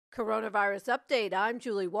Coronavirus update. I'm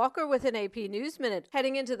Julie Walker with an AP News Minute.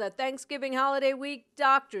 Heading into the Thanksgiving holiday week,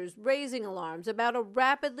 doctors raising alarms about a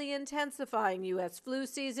rapidly intensifying U.S. flu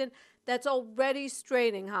season that's already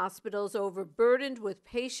straining hospitals overburdened with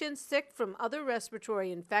patients sick from other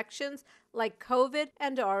respiratory infections like COVID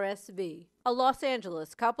and RSV. A Los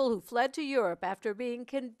Angeles couple who fled to Europe after being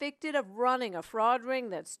convicted of running a fraud ring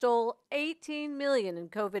that stole $18 million in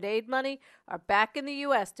COVID aid money are back in the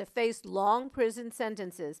U.S. to face long prison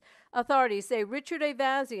sentences. Authorities say Richard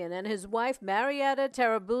Avazian and his wife Marietta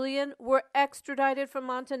Tarabulian were extradited from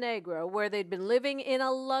Montenegro, where they'd been living in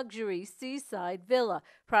a luxury seaside villa.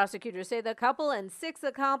 Prosecutors say the couple and 6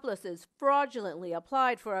 accomplices fraudulently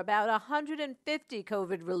applied for about 150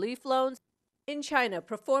 COVID relief loans. In China,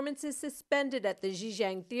 performance is suspended at the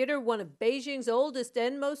Zhejiang Theater, one of Beijing's oldest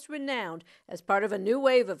and most renowned, as part of a new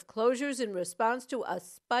wave of closures in response to a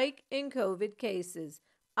spike in COVID cases.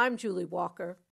 I'm Julie Walker.